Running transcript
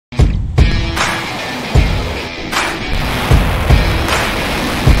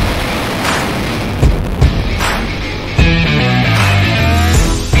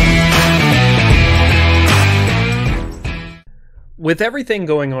With everything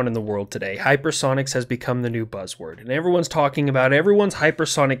going on in the world today, hypersonics has become the new buzzword, and everyone's talking about everyone's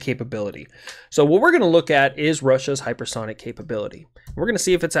hypersonic capability. So what we're going to look at is Russia's hypersonic capability. We're going to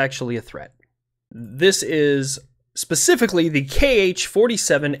see if it's actually a threat. This is specifically the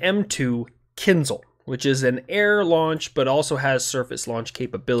KH-47M2 Kinzhal, which is an air launch but also has surface launch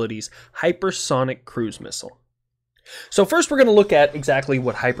capabilities, hypersonic cruise missile. So first we're going to look at exactly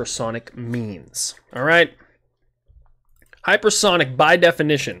what hypersonic means. All right. Hypersonic, by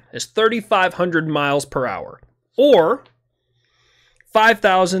definition, is 3,500 miles per hour, or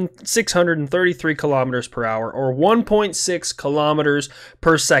 5,633 kilometers per hour, or 1.6 kilometers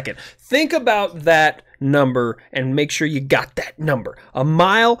per second. Think about that number and make sure you got that number. A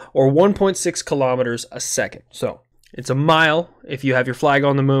mile or 1.6 kilometers a second. So it's a mile if you have your flag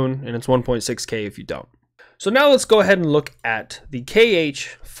on the moon, and it's 1.6K if you don't. So now let's go ahead and look at the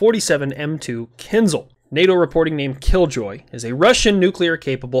KH-47M2 Kinzhal. NATO reporting name Killjoy is a Russian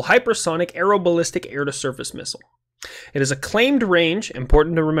nuclear-capable hypersonic aeroballistic air-to-surface missile. It has a claimed range,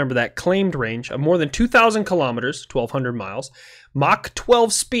 important to remember that, claimed range of more than 2,000 kilometers, 1,200 miles, Mach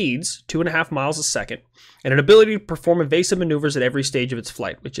 12 speeds, 2.5 miles a second, and an ability to perform evasive maneuvers at every stage of its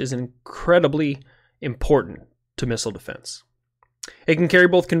flight, which is incredibly important to missile defense. It can carry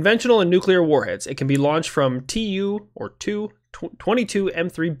both conventional and nuclear warheads. It can be launched from Tu or Tu-22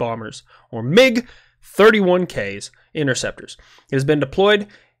 M3 bombers or MiG-31Ks interceptors. It has been deployed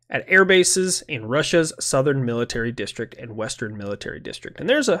at air bases in Russia's Southern Military District and Western Military District. And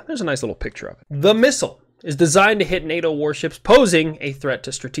there's a nice little picture of it. The missile is designed to hit NATO warships posing a threat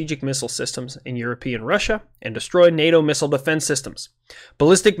to strategic missile systems in European Russia and destroy NATO missile defense systems,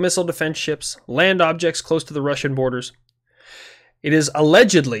 ballistic missile defense ships, land objects close to the Russian borders. It is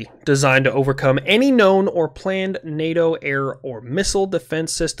allegedly designed to overcome any known or planned NATO air or missile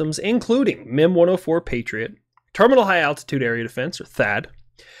defense systems, including MIM-104 Patriot, Terminal High Altitude Area Defense, or THAAD,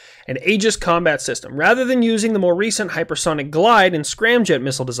 and Aegis Combat System. Rather than using the more recent hypersonic glide and scramjet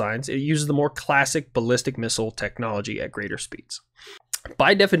missile designs, it uses the more classic ballistic missile technology at greater speeds.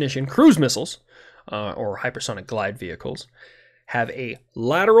 By definition, cruise missiles, or hypersonic glide vehicles, have a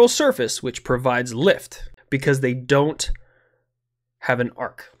lateral surface which provides lift because they don't have an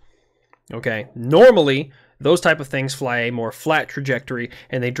arc. Okay, normally those type of things fly a more flat trajectory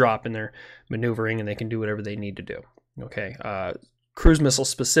and they drop in their maneuvering and they can do whatever they need to do. Okay, cruise missiles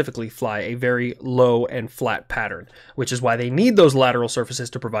specifically fly a very low and flat pattern, which is why they need those lateral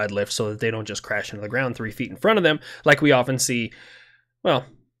surfaces to provide lift so that they don't just crash into the ground 3 feet in front of them like we often see. Well,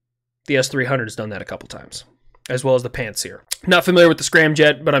 the S-300 has done that a couple times, as well as the Pantsir. Not familiar with the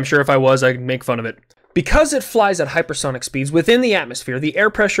scramjet, but I'm sure if I was, I'd make fun of it. Because it flies at hypersonic speeds within the atmosphere, the air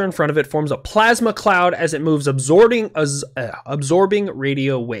pressure in front of it forms a plasma cloud as it moves, absorbing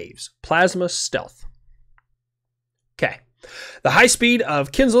radio waves. Plasma stealth. Okay. The high speed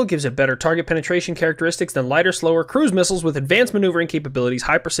of Kinzhal gives it better target penetration characteristics than lighter, slower cruise missiles with advanced maneuvering capabilities,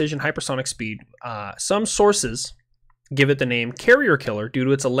 high precision, hypersonic speed. Some sources give it the name Carrier Killer due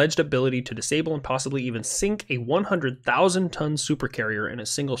to its alleged ability to disable and possibly even sink a 100,000-ton supercarrier in a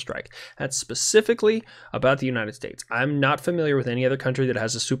single strike. That's specifically about the United States. I'm not familiar with any other country that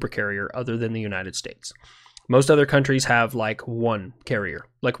has a supercarrier other than the United States. Most other countries have like one carrier.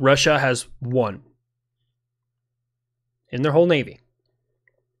 Like Russia has one in their whole navy.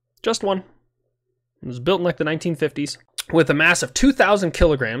 Just one. It was built in like the 1950s with a mass of 2,000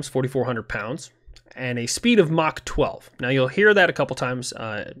 kilograms, 4,400 pounds, and a speed of Mach 12. Now you'll hear that a couple times,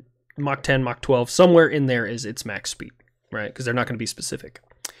 Mach 10, Mach 12, somewhere in there is its max speed, right? Because they're not going to be specific.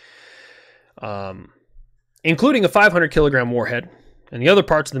 Including a 500 kilogram warhead and the other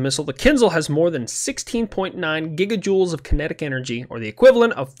parts of the missile, the Kinzhal has more than 16.9 gigajoules of kinetic energy, or the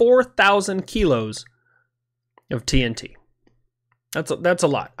equivalent of 4,000 kilos of TNT. That's a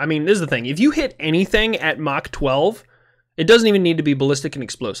lot. I mean, this is the thing. If you hit anything at Mach 12, it doesn't even need to be ballistic and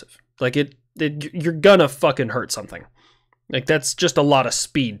explosive. Like you're gonna fucking hurt something. Like that's just a lot of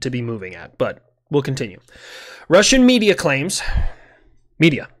speed to be moving at, but we'll continue. Russian media claims,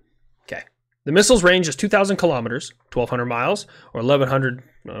 okay. The missile's range is 2,000 kilometers, 1,200 miles, or 1,100,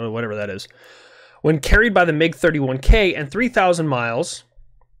 whatever that is, when carried by the MiG-31K, and 3,000 miles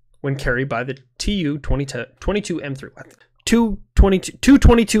when carried by the Tu-22M3.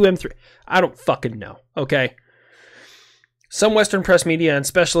 Tu-22M3. I don't fucking know, okay? Some Western press media and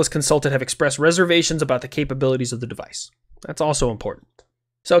specialists consulted have expressed reservations about the capabilities of the device. That's also important.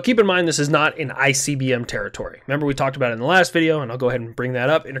 So keep in mind this is not in ICBM territory. Remember we talked about it in the last video, and I'll go ahead and bring that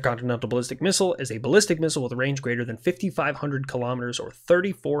up. Intercontinental Ballistic Missile is a ballistic missile with a range greater than 5,500 kilometers or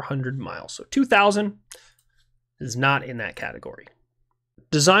 3,400 miles. So 2,000 is not in that category.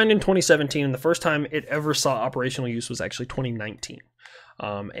 designed in 2017, and the first time it ever saw operational use was actually 2019,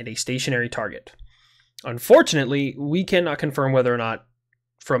 at a stationary target. Unfortunately, we cannot confirm whether or not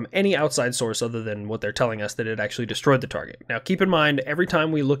from any outside source other than what they're telling us that it actually destroyed the target. Now, keep in mind, every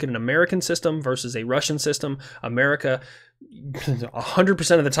time we look at an American system versus a Russian system, America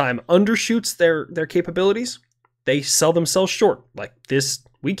 100% of the time undershoots their capabilities. They sell themselves short. Like this,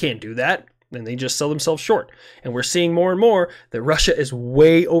 we can't do that. And they just sell themselves short. And we're seeing more and more that Russia is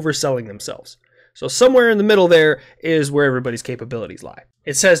way overselling themselves. So somewhere in the middle there is where everybody's capabilities lie.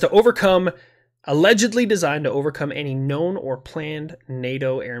 It says allegedly designed to overcome any known or planned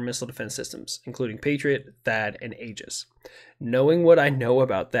NATO air and missile defense systems, including Patriot, THAAD, and Aegis. Knowing what I know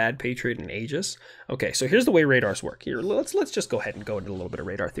about THAAD, Patriot, and Aegis, okay, so here's the way radars work. Here, let's just go ahead and go into a little bit of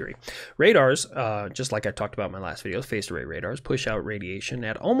radar theory. Radars, just like I talked about in my last video, phased array radars push out radiation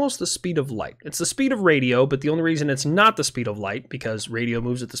at almost the speed of light. It's the speed of radio, but the only reason it's not the speed of light, because radio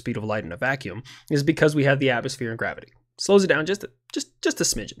moves at the speed of light in a vacuum, is because we have the atmosphere and gravity. Slows it down just a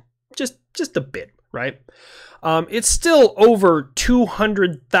smidgen. Just a bit, right? It's still over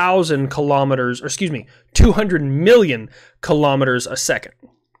 200,000 kilometers, or excuse me, 200 million kilometers a second.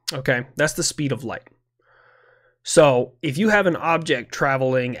 Okay, that's the speed of light. So if you have an object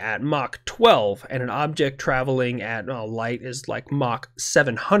traveling at Mach 12 and an object traveling at light is like Mach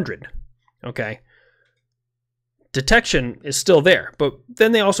 700, okay, detection is still there. But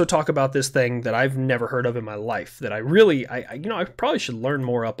then they also talk about this thing that I've never heard of in my life that I probably should learn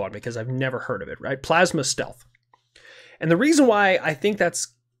more up on because I've never heard of it, right? Plasma stealth. And the reason why I think that's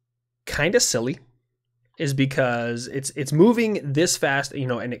kind of silly is because it's moving this fast,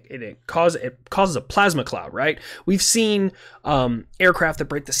 and it causes a plasma cloud, right? We've seen aircraft that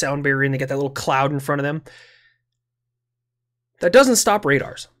break the sound barrier and they get that little cloud in front of them. That doesn't stop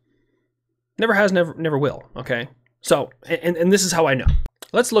radars. Never has, never will, okay? So, and this is how I know.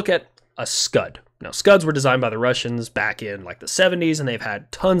 Let's look at a Scud. Now, Scuds were designed by the Russians back in like the 70s, and they've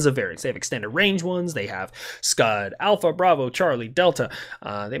had tons of variants. They have extended range ones. They have Scud Alpha, Bravo, Charlie, Delta.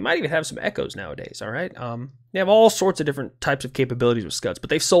 They might even have some Echoes nowadays, all right? They have all sorts of different types of capabilities with Scuds, but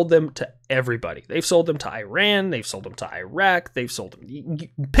they've sold them to everybody. They've sold them to Iran. They've sold them to Iraq. They've sold them. You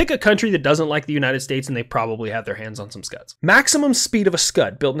pick a country that doesn't like the United States, and they probably have their hands on some Scuds. Maximum speed of a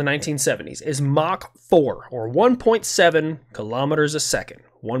Scud built in the 1970s is Mach 4, or 1.7 kilometers a second.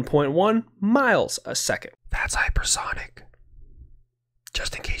 1.1 miles a second. That's hypersonic.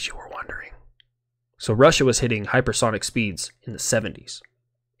 Just in case you were wondering. So Russia was hitting hypersonic speeds in the 70s.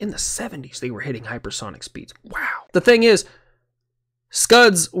 In the 70s, they were hitting hypersonic speeds. Wow. The thing is,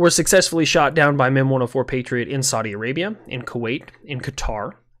 Scuds were successfully shot down by MIM-104 Patriot in Saudi Arabia, in Kuwait, in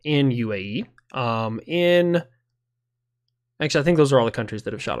Qatar, in UAE, Actually, I think those are all the countries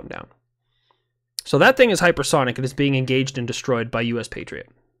that have shot them down. So that thing is hypersonic and is being engaged and destroyed by U.S. Patriot.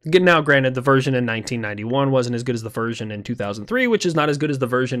 Now, granted, the version in 1991 wasn't as good as the version in 2003, which is not as good as the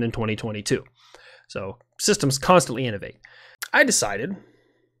version in 2022. So systems constantly innovate. I decided,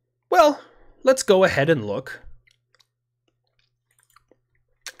 well, let's go ahead and look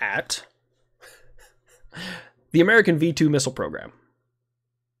at the American V-2 missile program.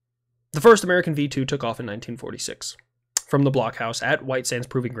 The first American V-2 took off in 1946. From the blockhouse at White Sands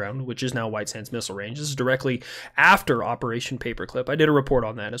Proving Ground, which is now White Sands Missile Range. This is directly after Operation Paperclip. I did a report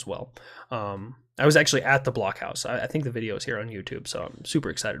on that as well. I was actually at the blockhouse. I think the video is here on YouTube, so I'm super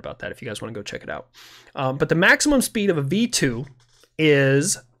excited about that if you guys want to go check it out. But the maximum speed of a V-2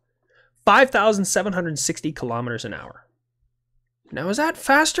 is 5,760 kilometers an hour. Now, is that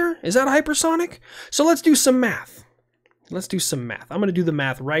faster? Is that hypersonic? So let's do some math. I'm going to do the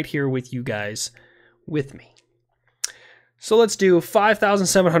math right here with you guys with me. So let's do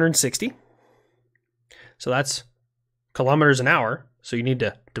 5,760. So that's kilometers an hour. So you need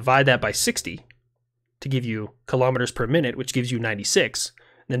to divide that by 60 to give you kilometers per minute, which gives you 96.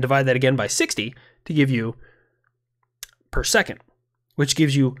 And then divide that again by 60 to give you per second, which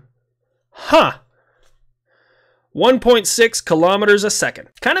gives you, 1.6 kilometers a second.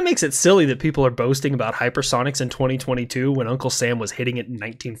 Kind of makes it silly that people are boasting about hypersonics in 2022 when Uncle Sam was hitting it in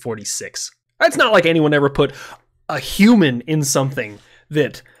 1946. It's not like anyone ever put a human in something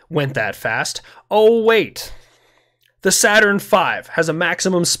that went that fast. Oh, wait. The Saturn V has a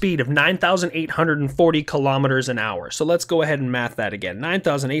maximum speed of 9,840 kilometers an hour. So let's go ahead and math that again.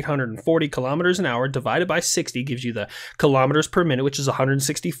 9,840 kilometers an hour divided by 60 gives you the kilometers per minute, which is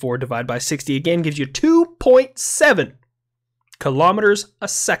 164 divided by 60 again gives you 2.7 kilometers a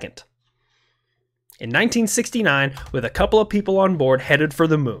second. In 1969, with a couple of people on board headed for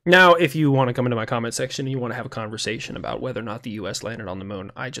the moon. Now, if you want to come into my comment section and you want to have a conversation about whether or not the US landed on the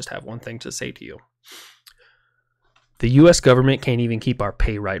moon, I just have one thing to say to you. The U.S. government can't even keep our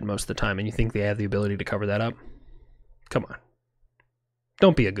pay right most of the time, and you think they have the ability to cover that up? Come on.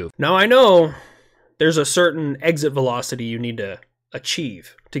 Don't be a goof. Now, I know there's a certain exit velocity you need to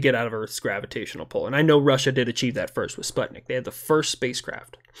achieve to get out of Earth's gravitational pull, and I know Russia did achieve that first with Sputnik. They had the first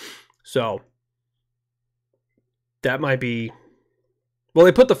spacecraft. So, that might be... Well,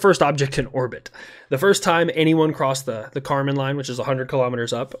 they put the first object in orbit. The first time anyone crossed the Kármán line, which is 100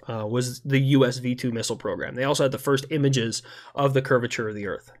 kilometers up, was the US V-2 missile program. They also had the first images of the curvature of the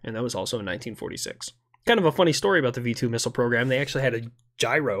Earth, and that was also in 1946. Kind of a funny story about the V-2 missile program. They actually had a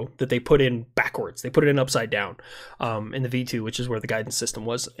gyro that they put in backwards. They put it in upside down in the V-2, which is where the guidance system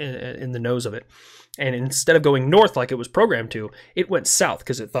was in the nose of it. And instead of going north like it was programmed to, it went south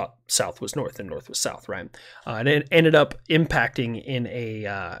because it thought south was north and north was south, right? And it ended up impacting in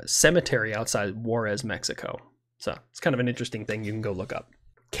a cemetery outside Juarez, Mexico. So it's kind of an interesting thing you can go look up.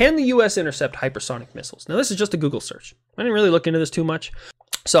 Can the U.S. intercept hypersonic missiles? Now, this is just a Google search. I didn't really look into this too much.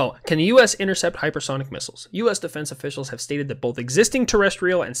 So, can the U.S. intercept hypersonic missiles? U.S. defense officials have stated that both existing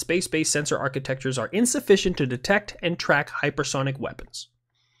terrestrial and space-based sensor architectures are insufficient to detect and track hypersonic weapons.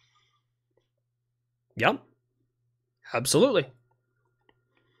 Yep. Absolutely.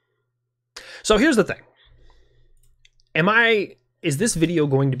 So, here's the thing. Is this video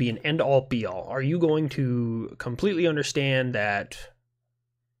going to be an end-all, be-all? Are you going to completely understand that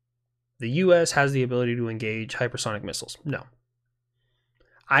the U.S. has the ability to engage hypersonic missiles? No.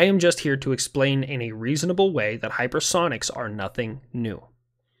 I am just here to explain in a reasonable way that hypersonics are nothing new.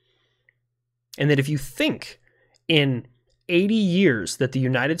 And that if you think in 80 years that the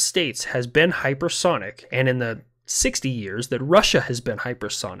United States has been hypersonic, and in the 60 years that Russia has been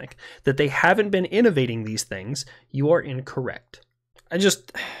hypersonic, that they haven't been innovating these things, you are incorrect. I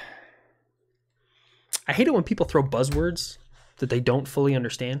hate it when people throw buzzwords that they don't fully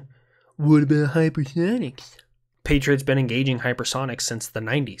understand. What about hypersonics? Patriot's been engaging hypersonics since the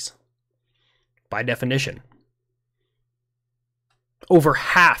 90s. By definition. Over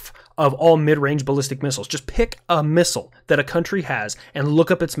half of all mid-range ballistic missiles. Just pick a missile that a country has and look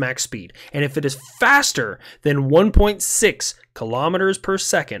up its max speed. And if it is faster than 1.6 kilometers per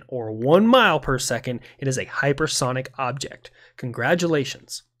second or 1 mile per second, it is a hypersonic object.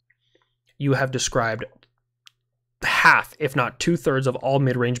 Congratulations. You have described half, if not 2/3 of all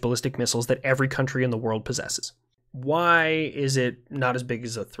mid-range ballistic missiles that every country in the world possesses. Why is it not as big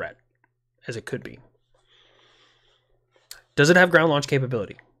as a threat as it could be? Does it have ground launch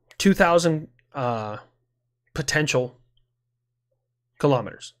capability? 2,000 potential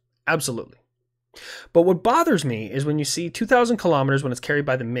kilometers. Absolutely. But what bothers me is when you see 2,000 kilometers when it's carried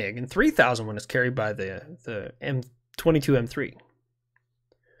by the MiG and 3,000 when it's carried by the M22 M3.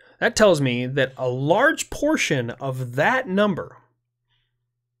 That tells me that a large portion of that number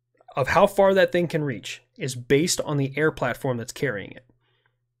of how far that thing can reach is based on the air platform that's carrying it.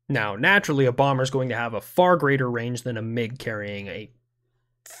 Now, naturally, a bomber is going to have a far greater range than a MiG carrying a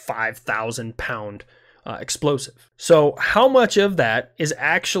 5,000-pound explosive. So how much of that is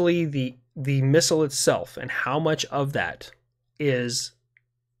actually the missile itself, and how much of that is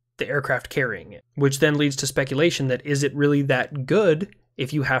the aircraft carrying it? Which then leads to speculation that is it really that good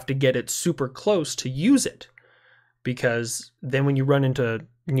if you have to get it super close to use it? Because then when you run into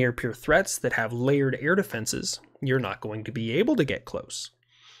near-peer threats that have layered air defenses, you're not going to be able to get close.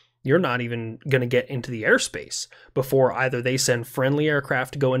 You're not even going to get into the airspace before either they send friendly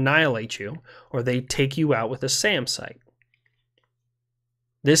aircraft to go annihilate you or they take you out with a SAM site.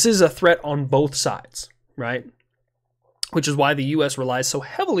 This is a threat on both sides, right? Which is why the U.S. relies so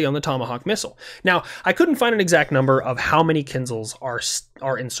heavily on the Tomahawk missile. Now, I couldn't find an exact number of how many Kinzels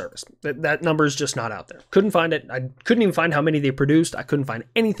are in service. That number is just not out there. Couldn't find it. I couldn't even find how many they produced. I couldn't find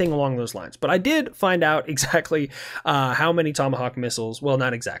anything along those lines. But I did find out exactly how many Tomahawk missiles, well,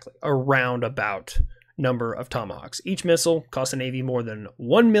 not exactly, a roundabout number of Tomahawks. Each missile cost the Navy more than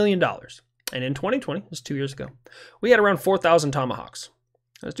 $1 million. And in 2020, it was 2 years ago, we had around 4,000 Tomahawks.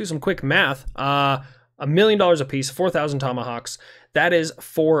 Let's do some quick math. $1 million a piece, 4,000 Tomahawks. That is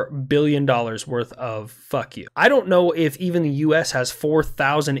 $4 billion worth of fuck you. I don't know if even the U.S. has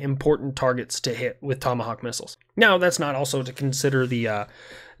 4,000 important targets to hit with Tomahawk missiles. Now, that's not also to consider the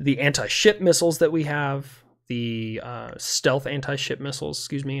anti-ship missiles that we have, the stealth anti-ship missiles,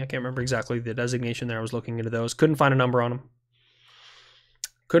 excuse me. I can't remember exactly the designation there. I was looking into those. Couldn't find a number on them.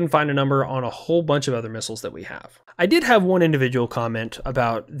 Couldn't find a number on a whole bunch of other missiles that we have. I did have one individual comment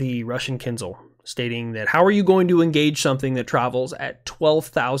about the Russian Kinzel, stating that how are you going to engage something that travels at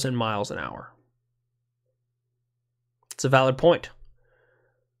 12,000 miles an hour? It's a valid point.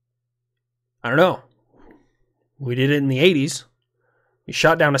 I don't know. We did it in the 80s. We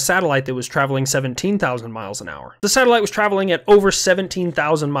shot down a satellite that was traveling 17,000 miles an hour. The satellite was traveling at over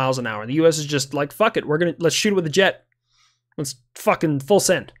 17,000 miles an hour. The US is just like, fuck it, let's shoot it with a jet. Let's fucking full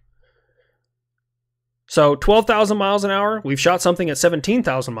send. So 12,000 miles an hour, we've shot something at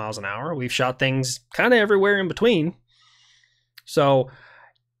 17,000 miles an hour. We've shot things kind of everywhere in between. So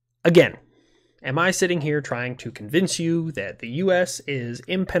again, am I sitting here trying to convince you that the US is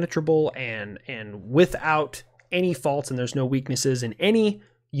impenetrable and without any faults and there's no weaknesses in any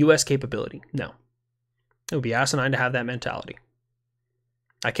US capability? No. It would be asinine to have that mentality.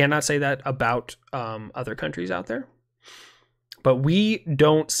 I cannot say that about other countries out there. But we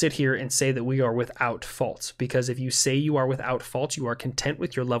don't sit here and say that we are without faults, because if you say you are without faults, you are content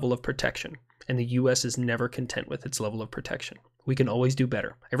with your level of protection. And the US is never content with its level of protection. We can always do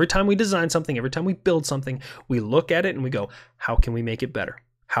better. Every time we design something, every time we build something, we look at it and we go, how can we make it better?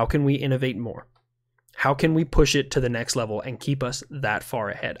 How can we innovate more? How can we push it to the next level and keep us that far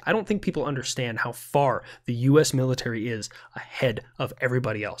ahead? I don't think people understand how far the US military is ahead of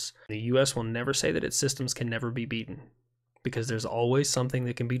everybody else. The US will never say that its systems can never be beaten, because there's always something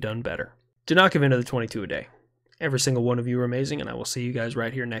that can be done better. Do not give in to the 22 a day. Every single one of you are amazing, and I will see you guys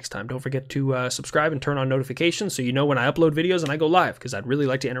right here next time. Don't forget to subscribe and turn on notifications so you know when I upload videos and I go live, because I'd really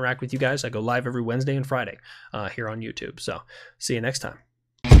like to interact with you guys. I go live every Wednesday and Friday here on YouTube. So see you next time.